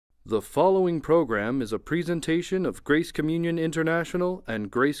The following program is a presentation of Grace Communion International and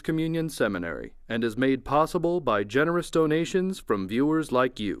Grace Communion Seminary and is made possible by generous donations from viewers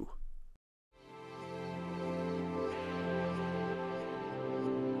like you.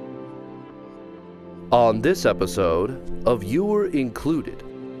 On this episode, a viewer included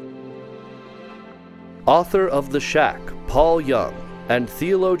author of The Shack, Paul Young, and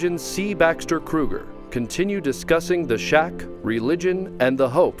theologian C. Baxter Kruger continue discussing the shack, religion, and the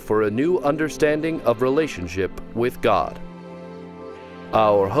hope for a new understanding of relationship with God.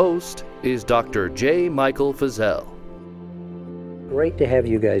 Our host is Dr. J. Michael Feazell. Great to have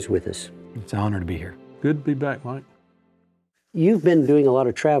you guys with us. It's an honor to be here. Good to be back, Mike. You've been doing a lot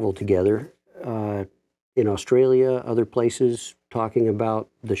of travel together in Australia, other places, talking about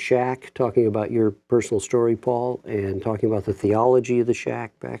the shack, talking about your personal story, Paul, and talking about the theology of the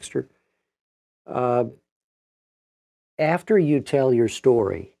shack, Baxter. After you tell your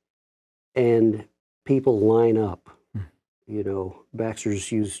story and people line up,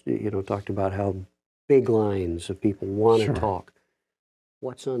 Baxter's talked about how big lines of people want to talk.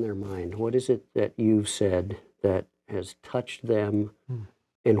 What's on their mind? What is it that you've said that has touched them,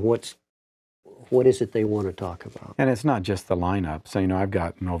 and what is it they want to talk about? And it's not just the lineup. So, I've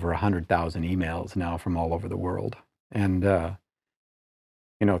gotten over 100,000 emails now from all over the world. And,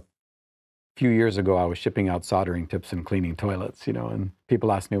 a few years ago, I was shipping out soldering tips and cleaning toilets, and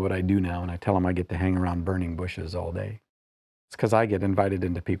people ask me what I do now, and I tell them I get to hang around burning bushes all day. It's because I get invited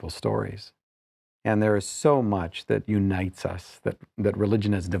into people's stories. And there is so much that unites us, that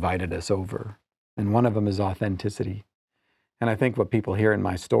religion has divided us over. And one of them is authenticity. And I think what people hear in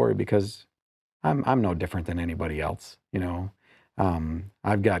my story, because I'm no different than anybody else,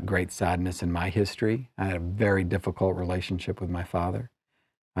 I've got great sadness in my history. I had a very difficult relationship with my father.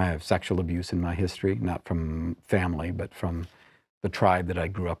 I have sexual abuse in my history, not from family, but from the tribe that I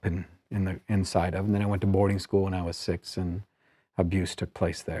grew up in the inside of. And then I went to boarding school when I was 6, and abuse took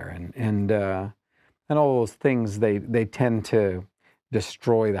place there. And all those things, they tend to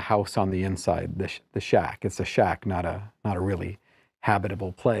destroy the house on the inside, the shack. It's a shack, not a really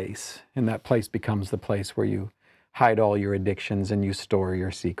habitable place. And that place becomes the place where you hide all your addictions and you store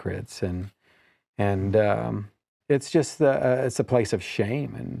your secrets. And it's just it's a place of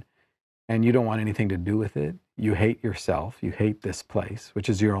shame, and you don't want anything to do with it. You hate yourself. You hate this place, which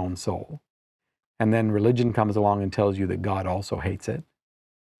is your own soul. And then religion comes along and tells you that God also hates it.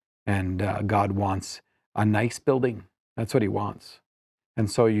 And God wants a nice building. That's what he wants. And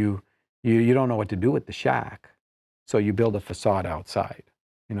so you don't know what to do with the shack. So you build a facade outside,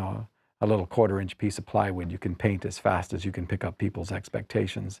 a little 1/4-inch piece of plywood you can paint as fast as you can pick up people's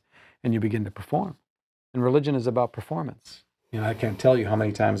expectations, and you begin to perform. And religion is about performance. I can't tell you how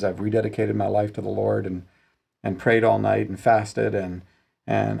many times I've rededicated my life to the Lord and prayed all night and fasted and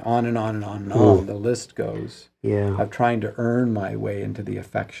on and on and on and on. The list goes. Yeah. Of trying to earn my way into the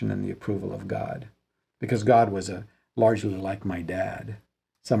affection and the approval of God. Because God was largely like my dad,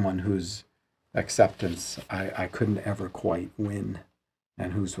 someone whose acceptance I couldn't ever quite win,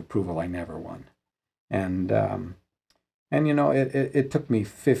 and whose approval I never won. And it took me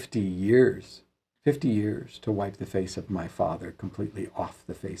 50 years to wipe the face of my father completely off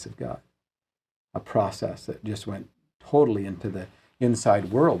the face of God. A process that just went totally into the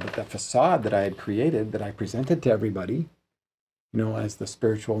inside world. But the facade that I had created, that I presented to everybody, as the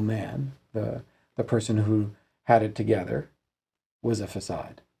spiritual man, the person who had it together, was a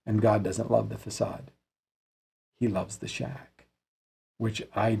facade. And God doesn't love the facade. He loves the shack, which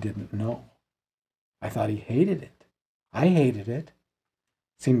I didn't know. I thought he hated it. I hated it.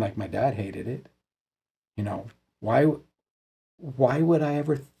 Seemed like my dad hated it. Why would I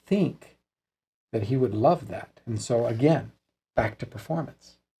ever think that he would love that? And so again, back to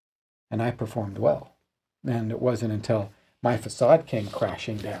performance. And I performed well. And it wasn't until my facade came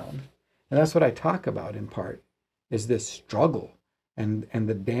crashing down. And that's what I talk about in part, is this struggle and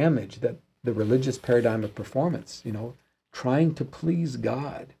the damage that the religious paradigm of performance, trying to please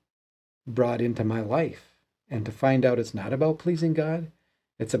God, brought into my life. And to find out it's not about pleasing God,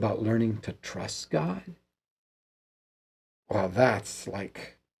 it's about learning to trust God. Well, that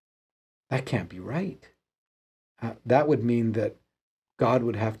can't be right. That would mean that God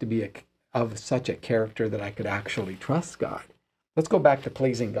would have to be of such a character that I could actually trust God. Let's go back to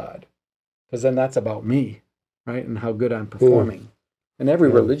pleasing God, because then that's about me, right? And how good I'm performing. And every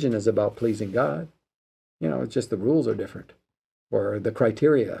religion is about pleasing God. It's just the rules are different, or the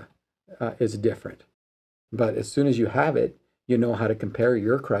criteria is different. But as soon as you have it, you know how to compare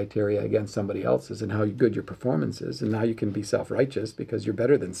your criteria against somebody else's and how good your performance is. And now you can be self-righteous because you're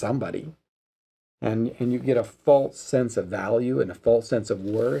better than somebody. And you get a false sense of value and a false sense of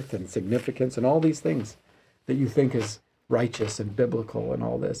worth and significance and all these things that you think is righteous and biblical and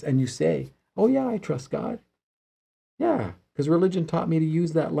all this. And you say, oh yeah, I trust God. Yeah, because religion taught me to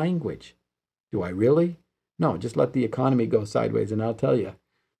use that language. Do I really? No, just let the economy go sideways and I'll tell you,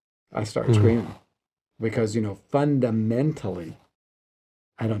 I start screaming. Because, fundamentally,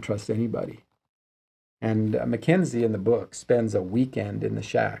 I don't trust anybody. And Mackenzie in the book spends a weekend in the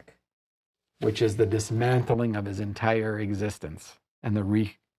shack, which is the dismantling of his entire existence and the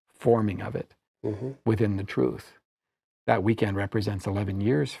reforming of it within the truth. That weekend represents 11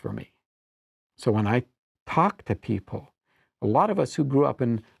 years for me. So when I talk to people, a lot of us who grew up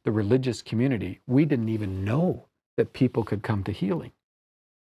in the religious community, we didn't even know that people could come to healing.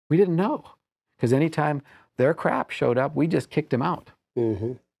 We didn't know. Because anytime their crap showed up, we just kicked them out.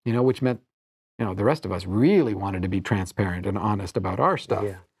 Which meant, the rest of us really wanted to be transparent and honest about our stuff,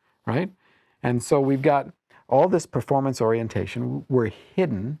 right? And so we've got all this performance orientation. We're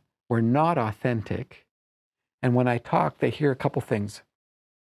hidden. We're not authentic. And when I talk, they hear a couple things.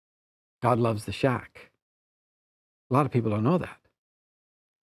 God loves the shack. A lot of people don't know that.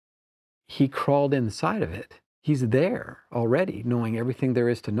 He crawled inside of it. He's there already, knowing everything there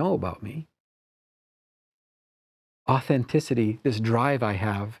is to know about me. Authenticity, this drive I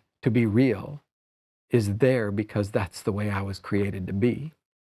have to be real, is there because that's the way I was created to be.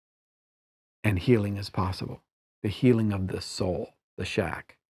 And healing is possible. The healing of the soul, the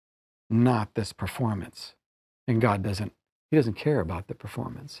shack, not this performance. And God doesn't care about the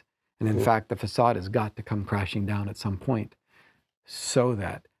performance. And in fact, the facade has got to come crashing down at some point so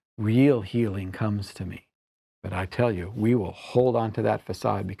that real healing comes to me. But I tell you, we will hold on to that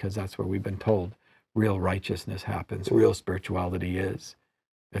facade because that's where we've been told real righteousness happens, real spirituality is.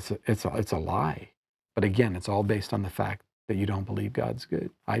 It's a lie. But again, it's all based on the fact that you don't believe God's good.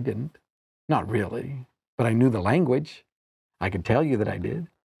 I didn't. Not really. But I knew the language. I could tell you that I did.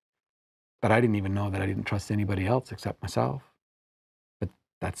 But I didn't even know that I didn't trust anybody else except myself. But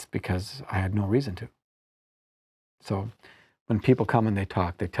that's because I had no reason to. So when people come and they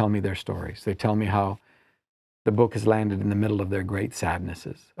talk, they tell me their stories. They tell me how the book has landed in the middle of their great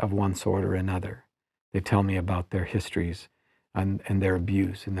sadnesses of one sort or another. They tell me about their histories and their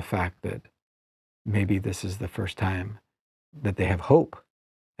abuse and the fact that maybe this is the first time that they have hope.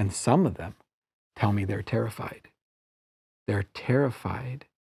 And some of them tell me they're terrified. They're terrified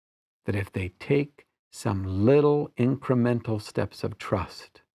that if they take some little incremental steps of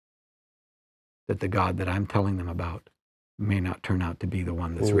trust, that the God that I'm telling them about may not turn out to be the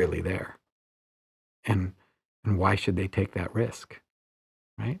one that's really there. And why should they take that risk,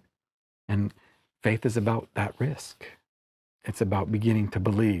 right? And faith is about that risk. It's about beginning to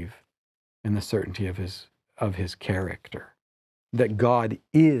believe in the certainty of his character, that God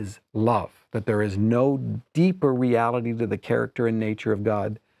is love, that there is no deeper reality to the character and nature of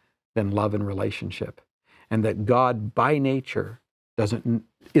God than love and relationship, and that God by nature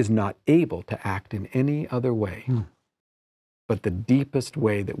is not able to act in any other way. But the deepest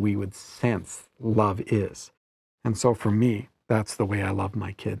way that we would sense love is. And so for me, that's the way I love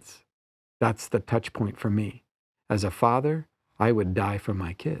my kids. That's the touch point for me. As a father, I would die for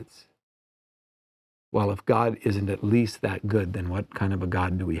my kids. Well, if God isn't at least that good, then what kind of a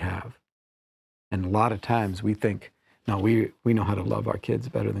God do we have? And a lot of times we think, no, we know how to love our kids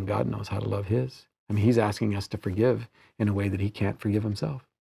better than God knows how to love his. I mean, he's asking us to forgive in a way that he can't forgive himself.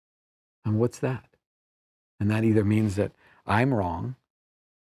 And what's that? And that either means that I'm wrong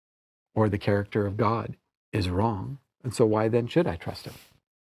or the character of God is wrong. And so why then should I trust him?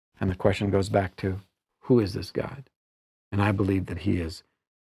 And the question goes back to, who is this God? And I believe that he is,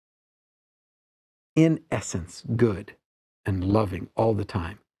 in essence, good and loving all the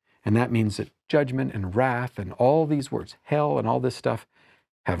time. And that means that judgment and wrath and all these words, hell and all this stuff,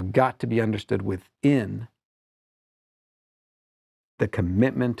 have got to be understood within the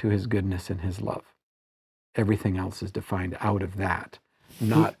commitment to his goodness and his love. Everything else is defined out of that,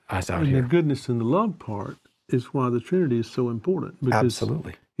 not us out here. And the goodness and the love part is why the Trinity is so important. Because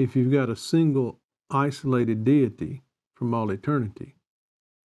absolutely. If you've got a single isolated deity from all eternity,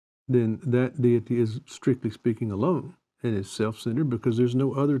 then that deity is strictly speaking alone and is self-centered because there's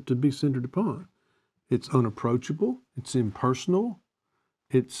no other to be centered upon. It's unapproachable. It's impersonal.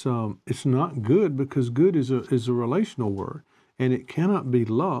 It's not good because good is a relational word, and it cannot be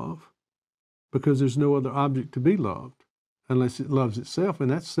love because there's no other object to be loved unless it loves itself,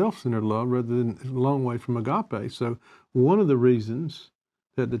 and that's self-centered love rather than a long way from agape. So one of the reasons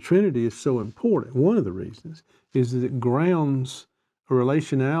that the Trinity is so important, one of the reasons, is that it grounds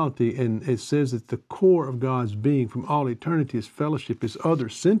relationality, and it says that the core of God's being from all eternity is fellowship, is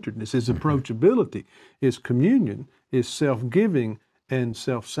other-centeredness, is approachability, is communion, is self-giving and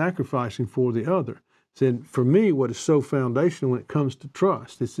self-sacrificing for the other. And for me, what is so foundational when it comes to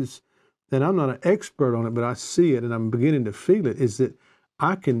trust, is, and I'm not an expert on it, but I see it and I'm beginning to feel it, is that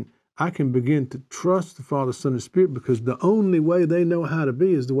I can begin to trust the Father, Son, and Spirit, because the only way they know how to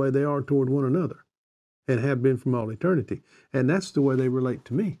be is the way they are toward one another and have been from all eternity. And that's the way they relate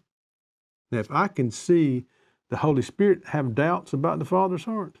to me. Now, if I can see the Holy Spirit have doubts about the Father's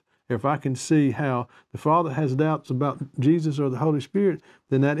heart, if I can see how the Father has doubts about Jesus or the Holy Spirit,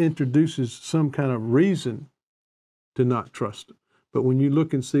 then that introduces some kind of reason to not trust Him. But when you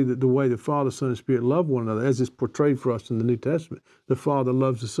look and see that the way the Father, Son, and Spirit love one another, as is portrayed for us in the New Testament, the Father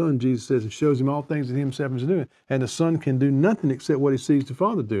loves the Son, Jesus says, and shows Him all things that He Himself is doing. And the Son can do nothing except what He sees the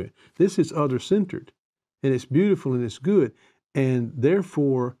Father doing. This is other-centered, and it's beautiful and it's good. And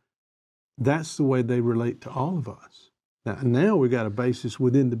therefore, that's the way they relate to all of us. Now we got a basis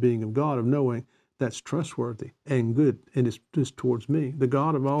within the being of God of knowing that's trustworthy and good, and it's just towards me. The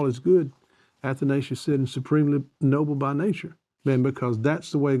God of all is good, Athanasius said, and supremely noble by nature. Man, because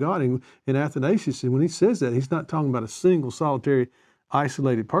that's the way God, and Athanasius, when he says that, he's not talking about a single, solitary,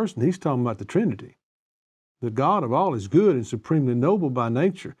 isolated person. He's talking about the Trinity. The God of all is good and supremely noble by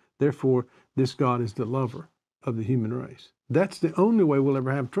nature. Therefore, this God is the lover of the human race. That's the only way we'll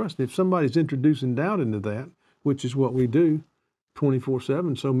ever have trust. And if somebody's introducing doubt into that, which is what we do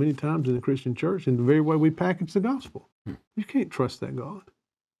 24/7 so many times in the Christian church, in the very way we package the gospel, you can't trust that God.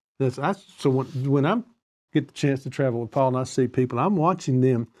 So when I get the chance to travel with Paul and I see people, I'm watching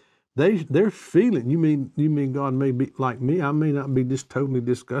them. They're feeling. You mean God may be like me? I may not be just totally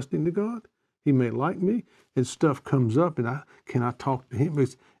disgusting to God. He may like me, and stuff comes up, and I talk to Him,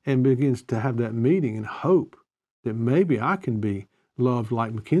 and begins to have that meeting and hope that maybe I can be loved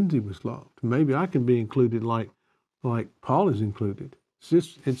like Mackenzie was loved. Maybe I can be included like Paul is included.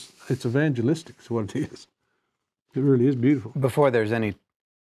 It's evangelistic is what it is. It really is beautiful. Before there's any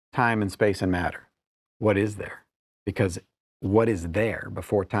time and space and matter, what is there? Because what is there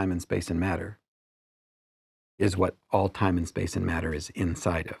before time and space and matter is what all time and space and matter is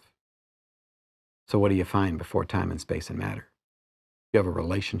inside of. So what do you find before time and space and matter? You have a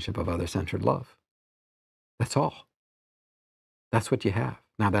relationship of other-centered love. That's all. That's what you have.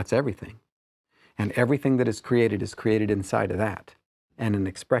 Now that's everything. And everything that is created inside of that and an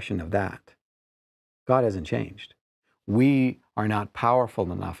expression of that. God hasn't changed. We are not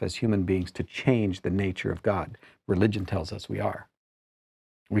powerful enough as human beings to change the nature of God. Religion tells us we are.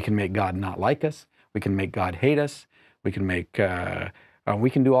 We can make God not like us. We can make God hate us. We can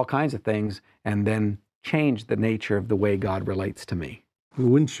do all kinds of things and then change the nature of the way God relates to me. The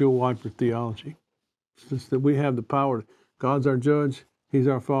windshield wiper theology. It's just that we have the power. God's our judge. He's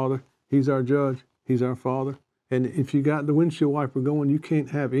our Father. He's our judge. He's our Father. And if you got the windshield wiper going, you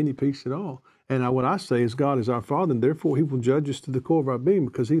can't have any peace at all. And what I say is God is our Father, and therefore He will judge us to the core of our being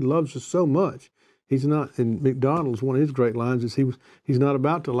because He loves us so much. He's not, and McDonald's, one of his great lines is He's not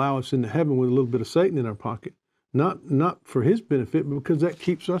about to allow us into heaven with a little bit of Satan in our pocket. Not for His benefit, but because that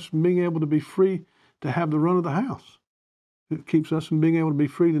keeps us from being able to be free to have the run of the house. It keeps us from being able to be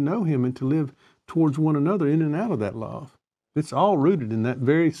free to know Him and to live towards one another in and out of that love. It's all rooted in that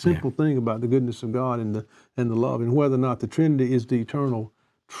very simple thing about the goodness of God and the love, and whether or not the Trinity is the eternal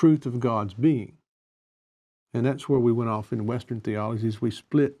truth of God's being. And that's where we went off in Western theologies. We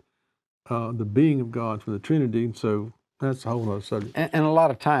split the being of God from the Trinity, and so that's a whole other subject. And a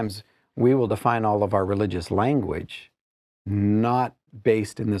lot of times we will define all of our religious language not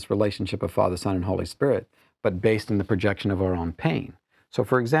based in this relationship of Father, Son, and Holy Spirit, but based in the projection of our own pain. So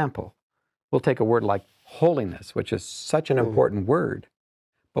for example, we'll take a word like holiness, which is such an important word,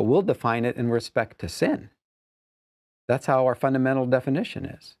 but we'll define it in respect to sin. That's how our fundamental definition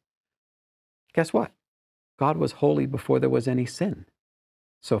is. Guess what? God was holy before there was any sin.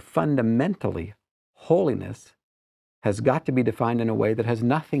 So fundamentally, holiness has got to be defined in a way that has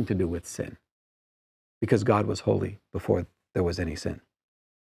nothing to do with sin, because God was holy before there was any sin,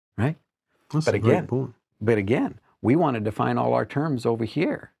 right? That's a great point. But again, we want to define all our terms over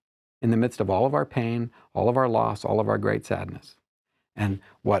here in the midst of all of our pain, all of our loss, all of our great sadness. And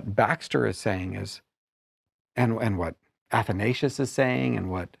what Baxter is saying is, and what Athanasius is saying, and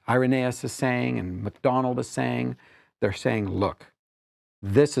what Irenaeus is saying, and MacDonald is saying, they're saying, look,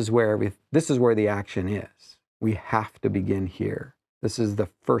 this is where the action is. We have to begin here. This is the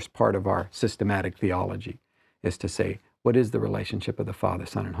first part of our systematic theology, is to say, what is the relationship of the Father,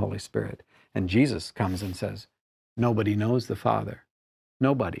 Son, and Holy Spirit? And Jesus comes and says, nobody knows the Father.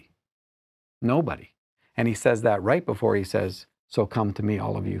 Nobody. Nobody. And He says that right before He says, So come to me,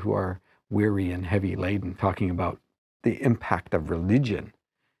 all of you who are weary and heavy laden, talking about the impact of religion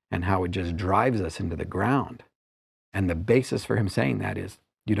and how it just drives us into the ground. And the basis for him saying that is,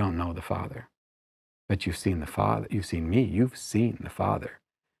 you don't know the Father, but you've seen the Father. You've seen me. You've seen the Father.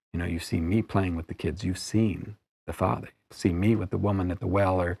 You know, you've seen me playing with the kids. You've seen the Father. You've seen me with the woman at the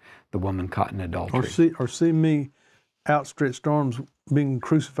well, or the woman caught in adultery. Or see me outstretched arms being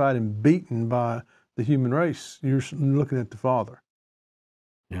crucified and beaten by the human race. You're looking at the Father.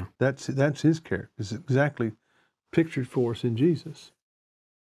 Yeah. That's his character. It's exactly pictured for us in Jesus.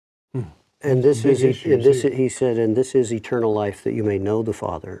 And this is, he said, and this is eternal life, that you may know the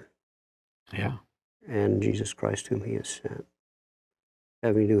Father. Yeah. And Jesus Christ, whom he has sent.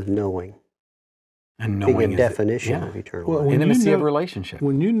 Having to do with knowing. And knowing being a is definition of eternal life. Intimacy of relationship.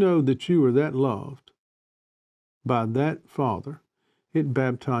 When you know that you are that loved by that Father, it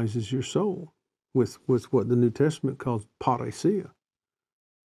baptizes your soul with what the New Testament calls parousia.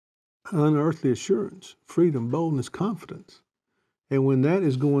 Unearthly assurance, freedom, boldness, confidence. And when that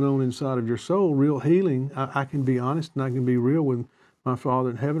is going on inside of your soul, real healing, I can be honest and I can be real with my Father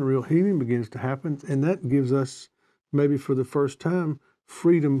in heaven, real healing begins to happen. And that gives us, maybe for the first time,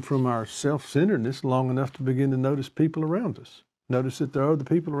 freedom from our self-centeredness long enough to begin to notice people around us. Notice that there are other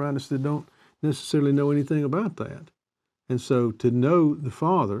people around us that don't necessarily know anything about that. And so to know the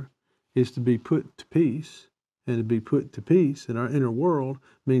Father is to be put to peace, and to be put to peace in our inner world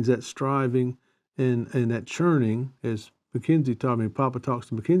means that striving and that churning, as Mackenzie taught me, Papa talks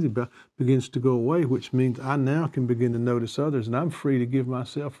to Mackenzie about, begins to go away, which means I now can begin to notice others, and I'm free to give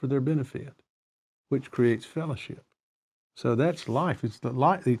myself for their benefit, which creates fellowship. So that's life. It's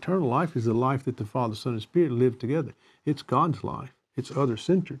the eternal life is the life that the Father, Son, and Spirit live together. It's God's life. It's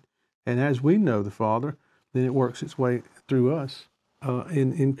other-centered. And as we know the Father, then it works its way through us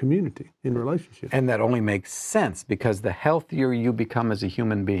in community, in relationship. And that only makes sense because the healthier you become as a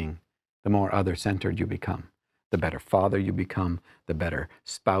human being, the more other-centered you become. The better father you become, the better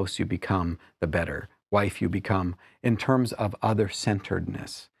spouse you become, the better wife you become, in terms of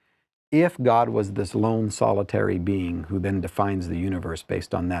other-centeredness. If God was this lone, solitary being who then defines the universe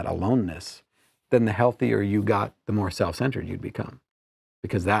based on that aloneness, then the healthier you got, the more self-centered you'd become,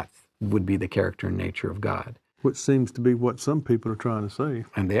 because that would be the character and nature of God. Which seems to be what some people are trying to say.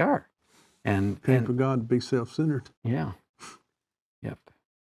 And they are. And for God to be self-centered. Yeah. Yep.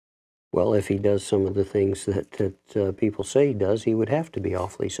 Well, if he does some of the things that people say he does, he would have to be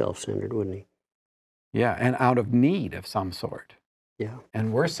awfully self-centered, wouldn't he? Yeah, and out of need of some sort. Yeah.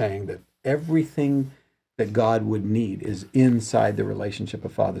 And we're saying that everything that God would need is inside the relationship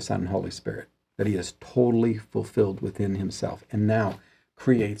of Father, Son, and Holy Spirit, that he is totally fulfilled within himself, and now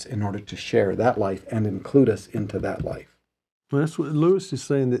creates in order to share that life and include us into that life. Well, that's what Lewis is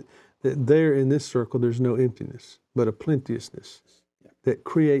saying, that there in this circle there's no emptiness, but a plenteousness that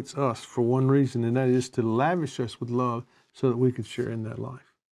creates us for one reason, and that is to lavish us with love so that we can share in that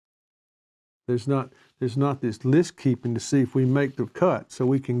life. There's not this list keeping to see if we make the cut so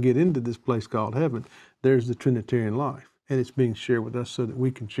we can get into this place called heaven. There's the Trinitarian life, and it's being shared with us so that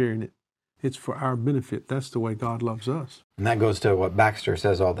we can share in it. It's for our benefit. That's the way God loves us. And that goes to what Baxter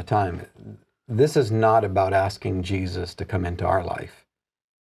says all the time. This is not about asking Jesus to come into our life.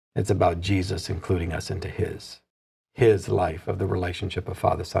 It's about Jesus including us into his life of the relationship of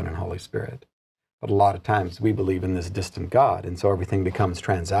Father, Son, and Holy Spirit. But a lot of times we believe in this distant God, and so everything becomes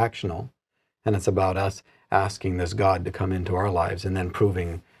transactional, and it's about us asking this God to come into our lives and then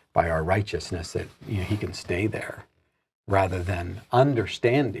proving by our righteousness that he can stay there, rather than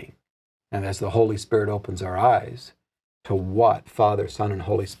understanding. And as the Holy Spirit opens our eyes to what Father, Son, and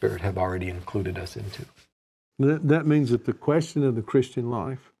Holy Spirit have already included us into. That means that the question of the Christian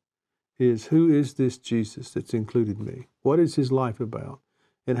life is, who is this Jesus that's included me? What is his life about?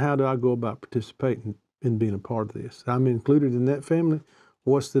 And how do I go about participating in being a part of this? I'm included in that family.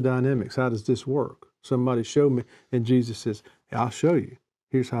 What's the dynamics? How does this work? Somebody show me. And Jesus says, I'll show you.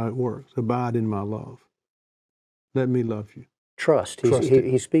 Here's how it works. Abide in my love. Let me love you. Trust.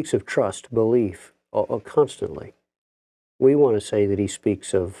 He speaks of trust, belief, constantly. We want to say that he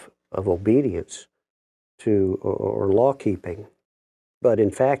speaks of obedience to or law-keeping. But in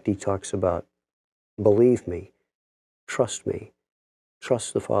fact, he talks about believe me, trust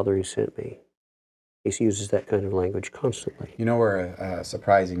the Father who sent me. He uses that kind of language constantly. You know where a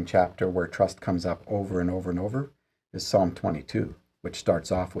surprising chapter where trust comes up over and over and over is Psalm 22, which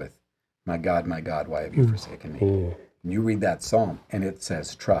starts off with, my God, why have you forsaken me? And you read that psalm, and it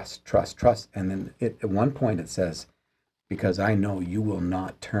says trust, trust, trust. And then at one point it says, because I know you will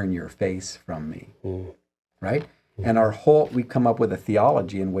not turn your face from me, right? And we come up with a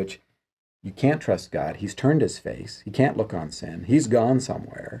theology in which You can't trust God. He's turned his face. He can't look on sin. He's gone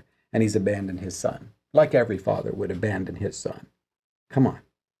somewhere, and he's abandoned his son, like every father would abandon his son. Come on.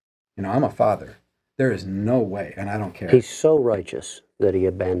 You know, I'm a father. There is no way, and I don't care. He's so righteous that he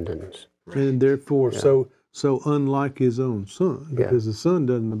abandons. And therefore, so unlike his own son, because the son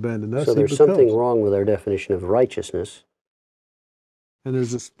doesn't abandon us. So there's something wrong with our definition of righteousness. And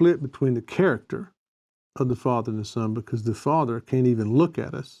there's a split between the character of the Father and the Son, because the Father can't even look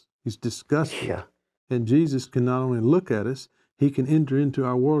at us. He's disgusted. Yeah. And Jesus can not only look at us, he can enter into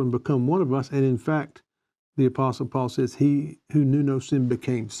our world and become one of us. And in fact, the Apostle Paul says, he who knew no sin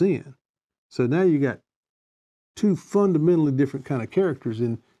became sin. So now you got two fundamentally different kind of characters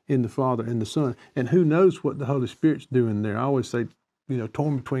in the Father and the Son. And who knows what the Holy Spirit's doing there? I always say, you know,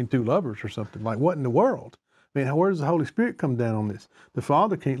 torn between two lovers or something. Like, what in the world? I mean, where does the Holy Spirit come down on this? The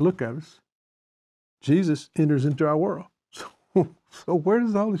Father can't look at us. Jesus enters into our world. So where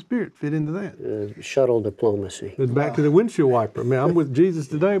does the Holy Spirit fit into that? Shuttle diplomacy. It's back to the windshield wiper. I mean, I'm with Jesus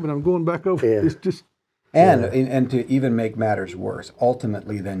today, but I'm going back over. Yeah. It's just... And to even make matters worse,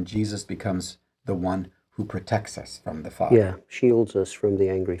 ultimately then Jesus becomes the one who protects us from the Father. Yeah, shields us from the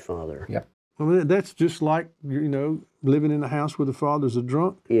angry Father. Yep. I mean, that's just like, you know, living in a house where the father's a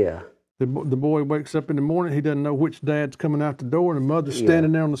drunk. Yeah. The boy wakes up in the morning, he doesn't know which dad's coming out the door, and the mother's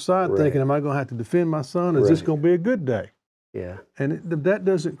standing there on the side thinking, am I going to have to defend my son? Is this going to be a good day? Yeah. And that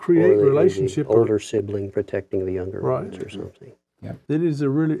doesn't create relationship. The older sibling protecting the younger ones or something. Yeah. It is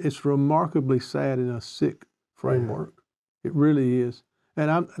it's remarkably sad in a sick framework. It really is.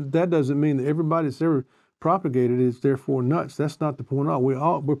 And that doesn't mean that everybody that's ever propagated is therefore nuts. That's not the point at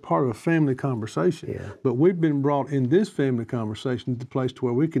all. We're part of a family conversation. Yeah. But we've been brought in this family conversation to the place to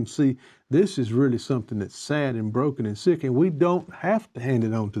where we can see this is really something that's sad and broken and sick, and we don't have to hand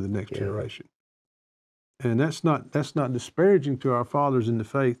it on to the next generation. And that's not disparaging to our fathers in the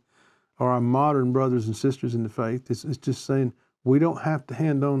faith or our modern brothers and sisters in the faith. It's just saying we don't have to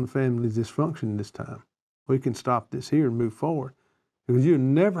hand on the family dysfunction this time. We can stop this here and move forward. Because you'll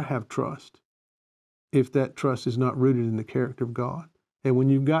never have trust if that trust is not rooted in the character of God. And when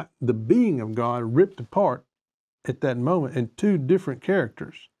you've got the being of God ripped apart at that moment and two different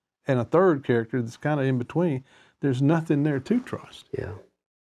characters and a third character that's kind of in between, there's nothing there to trust. Yeah.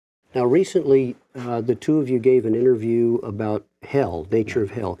 Now, recently, the two of you gave an interview about hell, nature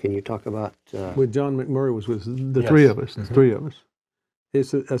of hell. Can you talk about... With John McMurray was with us, the three of us, the three of us.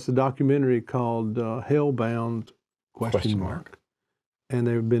 It's a documentary called Hellbound, question mark. And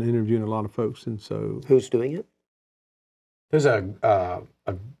they've been interviewing a lot of folks, and so... Who's doing it? There's a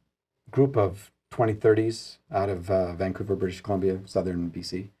group of 2030s out of Vancouver, British Columbia, southern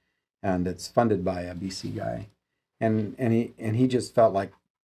BC, and it's funded by a BC guy. And he just felt like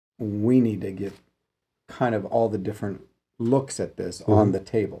we need to get kind of all the different looks at this on the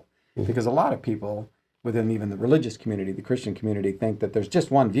table. Because a lot of people within even the religious community, the Christian community, think that there's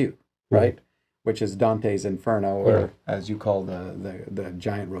just one view, right? Which is Dante's Inferno, or as you call the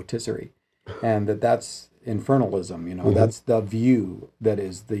giant rotisserie. And that's infernalism, you know, that's the view that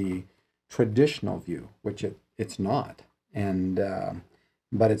is the traditional view, which it's not. And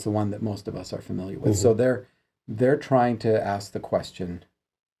but it's the one that most of us are familiar with. So they're trying to ask the question,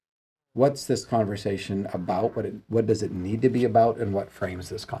 what's this conversation about? What does it need to be about, and what frames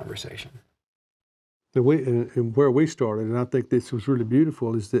this conversation? And where we started, and I think this was really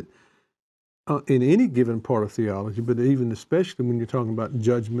beautiful, is that in any given part of theology, but even especially when you're talking about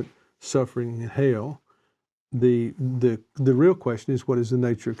judgment, suffering, and hell, the real question is, what is the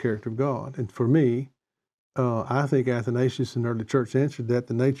nature and character of God? And for me, I think Athanasius and early church answered that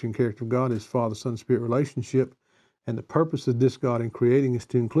the nature and character of God is Father, Son, Spirit relationship, and the purpose of this God in creating is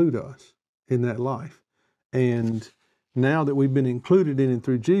to include us in that life. And now that we've been included in and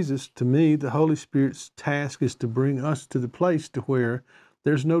through Jesus, to me, the Holy Spirit's task is to bring us to the place to where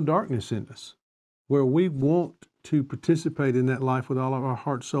there's no darkness in us, where we want to participate in that life with all of our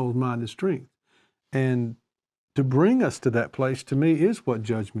heart, soul, mind, and strength. And to bring us to that place, to me, is what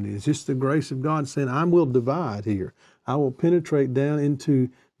judgment is. It's the grace of God saying, I will divide here. I will penetrate down into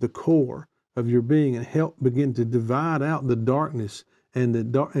the core of your being and help begin to divide out the darkness and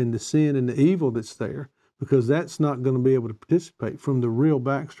the sin and the evil that's there, because that's not going to be able to participate from the real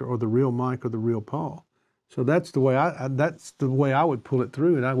Baxter or the real Mike or the real Paul. So that's the way I would pull it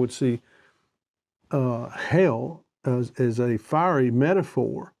through, and I would see hell as a fiery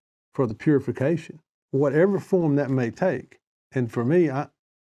metaphor for the purification, whatever form that may take. And for me, I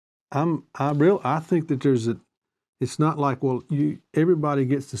think that it's not like, well, everybody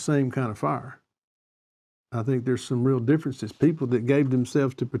gets the same kind of fire. I think there's some real differences. People that gave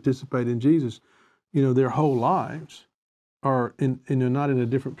themselves to participate in Jesus, their whole lives, are not in a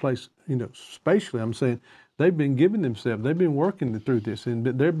different place, spatially. I'm saying they've been giving themselves, they've been working through this, and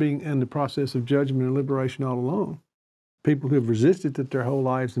they're being in the process of judgment and liberation all along. People who have resisted it their whole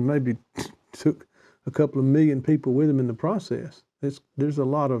lives and maybe took a couple of million people with them in the process. There's a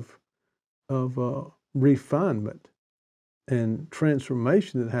lot of refinement and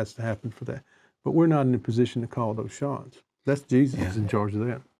transformation that has to happen for that. But we're not in a position to call those shots. That's Jesus is in charge of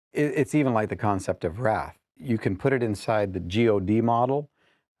that. It's even like the concept of wrath. You can put it inside the God model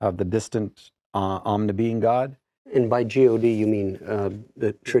of the distant omnibeing God. And by God, you mean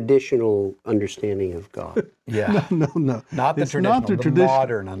the traditional understanding of God. Yeah. No. Not the traditional, the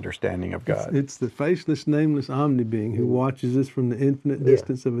modern understanding of God. It's the faceless, nameless omnibeing who watches us from the infinite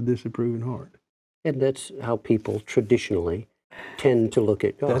distance of a disapproving heart. And that's how people traditionally tend to look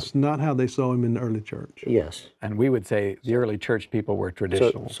at God. That's not how they saw him in the early church. Yes. And we would say the early church people were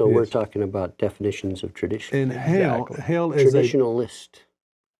traditional. So we're talking about definitions of tradition. And hell is traditionalist.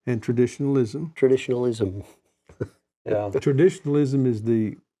 And traditionalism. Traditionalism. Yeah. Traditionalism is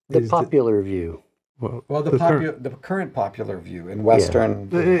the popular view. Well, the current popular view in Western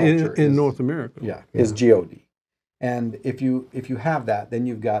culture in North America, is God. And if you have that, then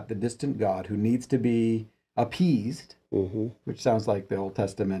you've got the distant God who needs to be appeased, which sounds like the Old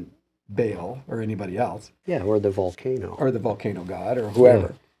Testament Baal or anybody else. Yeah, or the volcano. Or the volcano god or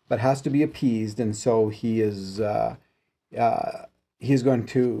whoever, but has to be appeased, and so he is going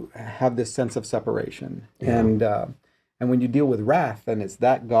to have this sense of separation. Yeah. And when you deal with wrath, then it's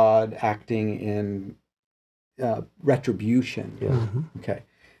that God acting in retribution. Yeah. Okay.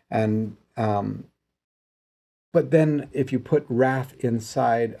 And but then if you put wrath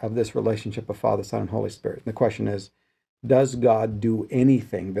inside of this relationship of Father, Son, and Holy Spirit, the question is, does God do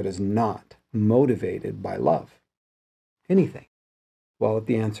anything that is not motivated by love? Anything? Well,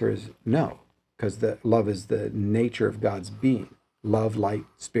 the answer is no, because the love is the nature of God's being. Love, light,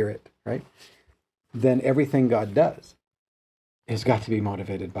 spirit, right? Then everything God does has got to be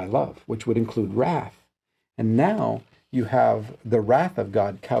motivated by love, which would include wrath. And now you have the wrath of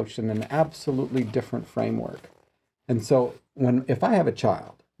God couched in an absolutely different framework. And so if I have a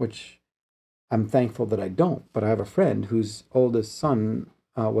child, which I'm thankful that I don't, but I have a friend whose oldest son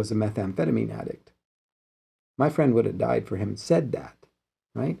was a methamphetamine addict. My friend would have died for him, said that,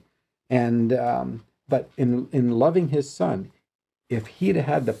 right? And but in loving his son, if he'd have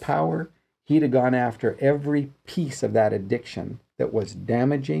had the power, he'd have gone after every piece of that addiction that was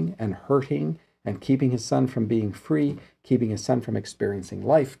damaging and hurting and keeping his son from being free, keeping his son from experiencing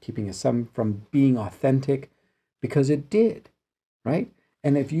life, keeping his son from being authentic, because it did, right?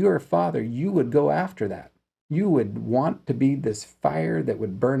 And if you're a father, you would go after that. You would want to be this fire that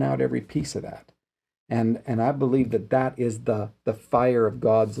would burn out every piece of that. And I believe that is the fire of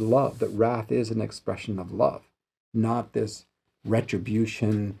God's love, that wrath is an expression of love, not this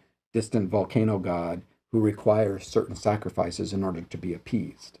retribution, distant volcano God who requires certain sacrifices in order to be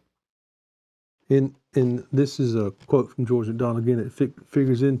appeased. And this is a quote from George MacDonald again. It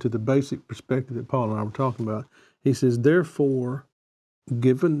figures into the basic perspective that Paul and I were talking about. He says, therefore,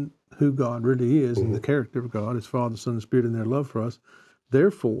 given who God really is and the character of God, his Father, Son, and Spirit, and their love for us,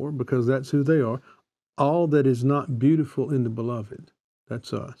 therefore, because that's who they are, all that is not beautiful in the beloved,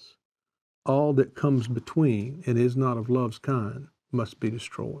 that's us, all that comes between and is not of love's kind must be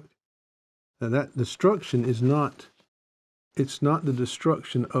destroyed. Now that destruction it's not the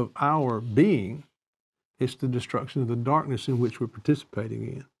destruction of our being, it's the destruction of the darkness in which we're participating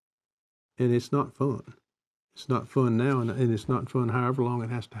in. And it's not fun. It's not fun now, and it's not fun however long it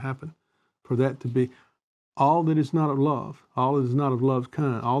has to happen for that to be. All that is not of love, all that is not of love's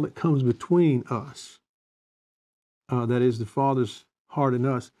kind, all that comes between us, that is the Father's heart in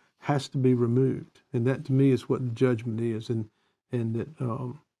us, has to be removed. And that to me is what the judgment is, and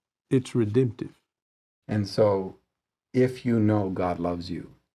that it's redemptive. And so if you know God loves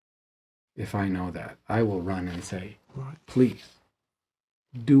you, if I know that, I will run and say, please,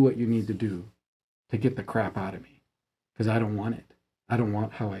 do what you need to do to get the crap out of me, because I don't want it. I don't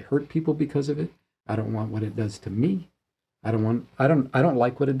want how I hurt people because of it. I don't want what it does to me. I don't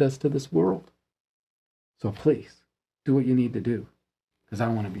like what it does to this world. So please, do what you need to do, because I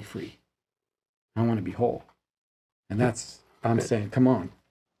want to be free. I want to be whole. And I'm saying, come on.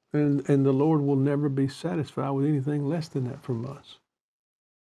 And the Lord will never be satisfied with anything less than that from us.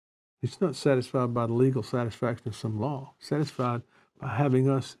 He's not satisfied by the legal satisfaction of some law. Satisfied by having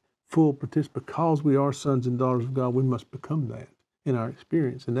us full participants. Because we are sons and daughters of God, we must become that in our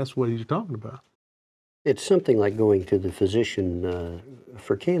experience. And that's what he's talking about. It's something like going to the physician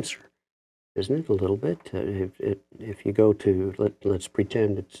for cancer, isn't it? A little bit. If you go to, let's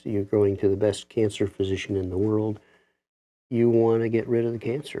pretend you're going to the best cancer physician in the world, you want to get rid of the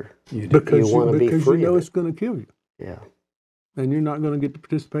cancer. Because you want to be free you know of it's going to kill you. Yeah. And you're not going to get to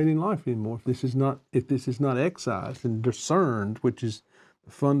participate in life anymore if this is not excised and discerned, which is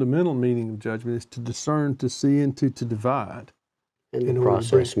the fundamental meaning of judgment, is to discern, to see, and to divide. And the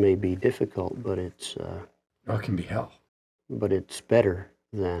process may be difficult, but it's it can be hell. But it's better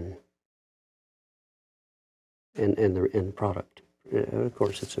than the end product. Of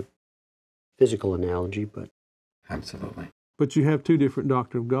course, it's a physical analogy, but absolutely. But you have two different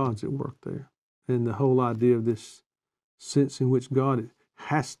doctrine of gods at work there, and the whole idea of this sense in which God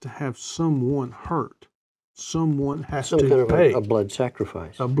has to have someone hurt, someone has to pay. A blood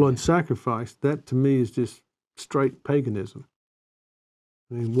sacrifice. A blood sacrifice. That to me is just straight paganism.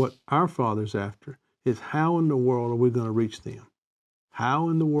 I mean, what our Father's after is how in the world are we going to reach them? How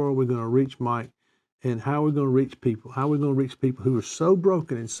in the world are we going to reach Mike? And how are we going to reach people? How are we going to reach people who are so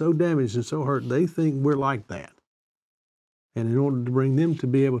broken and so damaged and so hurt, they think we're like that? And in order to bring them to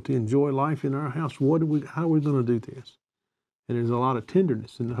be able to enjoy life in our house, how are we going to do this? And there's a lot of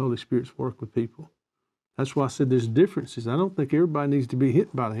tenderness in the Holy Spirit's work with people. That's why I said there's differences. I don't think everybody needs to be hit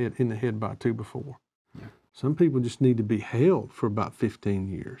in the head by 2x4. Yeah. Some people just need to be held for about 15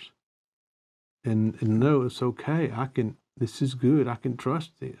 years and know it's okay. This is good. I can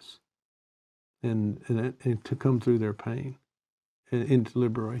trust this. And to come through their pain and into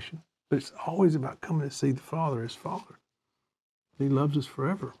liberation. But it's always about coming to see the Father as Father. He loves us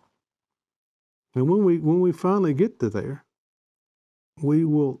forever. And when we finally get to there, we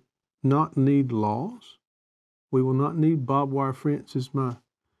will not need laws. We will not need barbed wire fence, as my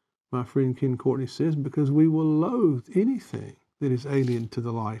friend Ken Courtney says, because we will loathe anything that is alien to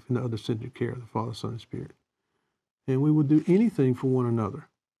the life and the other-centered care of the Father, Son, and Spirit. And we will do anything for one another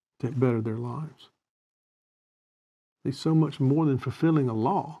to better their lives. It's so much more than fulfilling a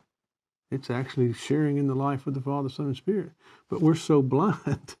law. It's actually sharing in the life of the Father, Son, and Spirit. But we're so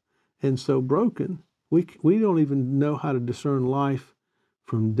blind and so broken, we don't even know how to discern life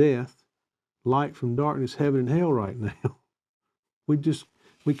from death, light from darkness, heaven and hell right now. We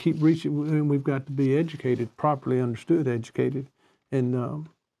keep reaching, and we've got to be educated, properly understood, educated, and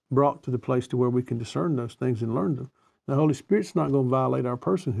brought to the place to where we can discern those things and learn them. The Holy Spirit's not going to violate our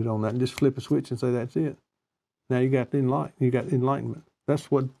personhood on that and just flip a switch and say, that's it. Now you got enlightenment.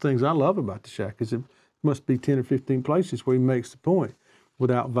 That's what things I love about the shack, is it must be 10 or 15 places where he makes the point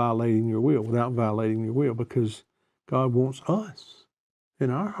without violating your will, because God wants us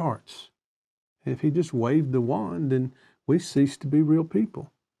in our hearts. And if he just waved the wand, then we cease to be real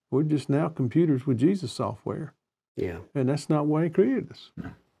people. We're just now computers with Jesus software. Yeah. And that's not why he created us.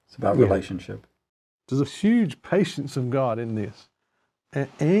 No. It's about relationship. There's a huge patience of God in this.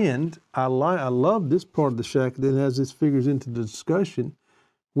 And I love this part of the shack that as this figures into the discussion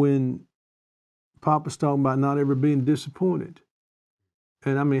when Papa's talking about not ever being disappointed.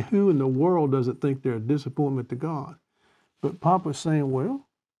 And I mean, who in the world doesn't think they're a disappointment to God? But Papa's saying, well,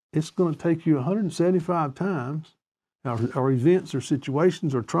 it's going to take you 175 times, or events or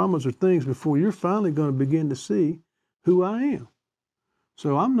situations or traumas or things before you're finally going to begin to see who I am.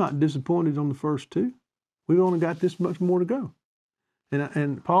 So I'm not disappointed on the first two. We've only got this much more to go.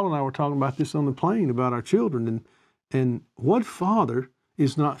 And Paul and I were talking about this on the plane about our children, and what father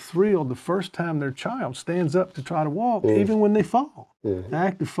is not thrilled the first time their child stands up to try to walk, even when they fall? The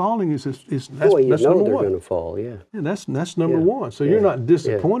act of falling is that's they're number one. Going to fall, yeah. That's number one. So you're not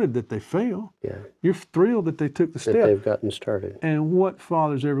disappointed that they fail. Yeah. You're thrilled that they took the step. That they've gotten started. And what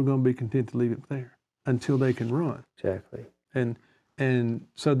father's ever going to be content to leave it there until they can run? Exactly. And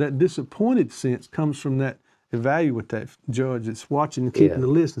so that disappointed sense comes from that evaluate that judge that's watching and keeping the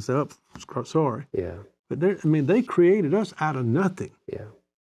list and say, oh, sorry. Yeah. But they created us out of nothing. Yeah.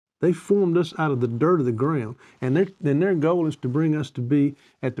 They formed us out of the dirt of the ground. And their goal is to bring us to be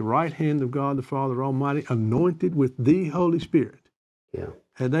at the right hand of God the Father Almighty, anointed with the Holy Spirit. Yeah.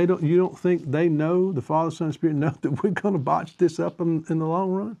 And you don't think they know, the Father, Son, and Spirit know that we're going to botch this up in the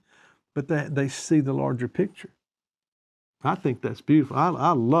long run? But they see the larger picture. I think that's beautiful.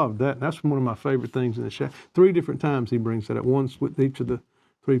 I love that. That's one of my favorite things in the shack. 3 different times he brings that up, once with each of the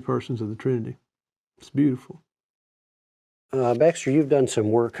 3 persons of the Trinity. It's beautiful. Baxter, you've done some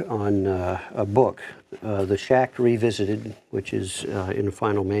work on a book, The Shack Revisited, which is in a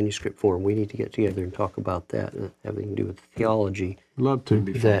final manuscript form. We need to get together and talk about that, having to do with theology. Love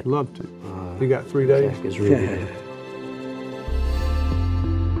to. Love to. You got 3 days? Shack is really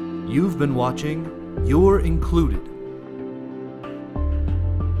You've been watching You're Included,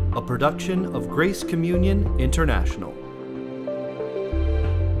 a production of Grace Communion International.